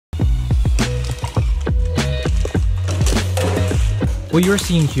What you're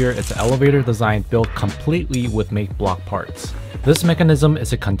seeing here is an elevator design built completely with make block parts. This mechanism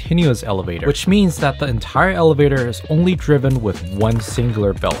is a continuous elevator, which means that the entire elevator is only driven with one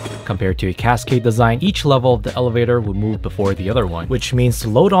singular belt. Compared to a cascade design, each level of the elevator will move before the other one, which means the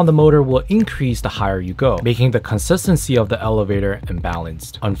load on the motor will increase the higher you go, making the consistency of the elevator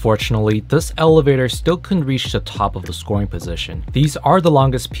imbalanced. Unfortunately, this elevator still couldn't reach the top of the scoring position. These are the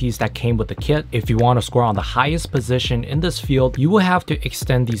longest piece that came with the kit. If you want to score on the highest position in this field, you will have to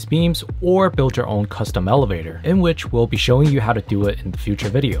extend these beams or build your own custom elevator, in which we'll be showing you how to do it in the future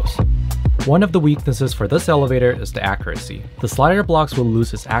videos. One of the weaknesses for this elevator is the accuracy. The slider blocks will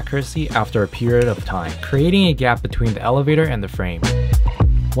lose its accuracy after a period of time, creating a gap between the elevator and the frame.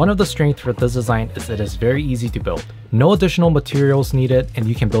 One of the strengths for this design is it is very easy to build. No additional materials needed, and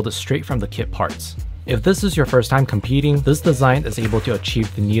you can build it straight from the kit parts. If this is your first time competing, this design is able to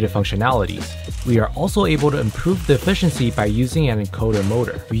achieve the needed functionalities. We are also able to improve the efficiency by using an encoder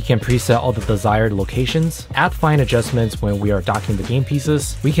motor. We can preset all the desired locations, add fine adjustments when we are docking the game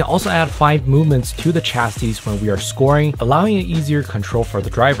pieces. We can also add fine movements to the chassis when we are scoring, allowing an easier control for the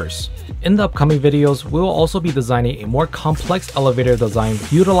drivers. In the upcoming videos, we will also be designing a more complex elevator design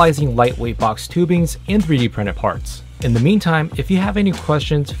utilizing lightweight box tubings and 3D printed parts. In the meantime, if you have any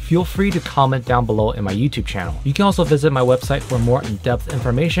questions, feel free to comment down below in my YouTube channel. You can also visit my website for more in-depth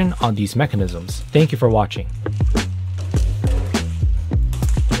information on these mechanisms. Thank you for watching.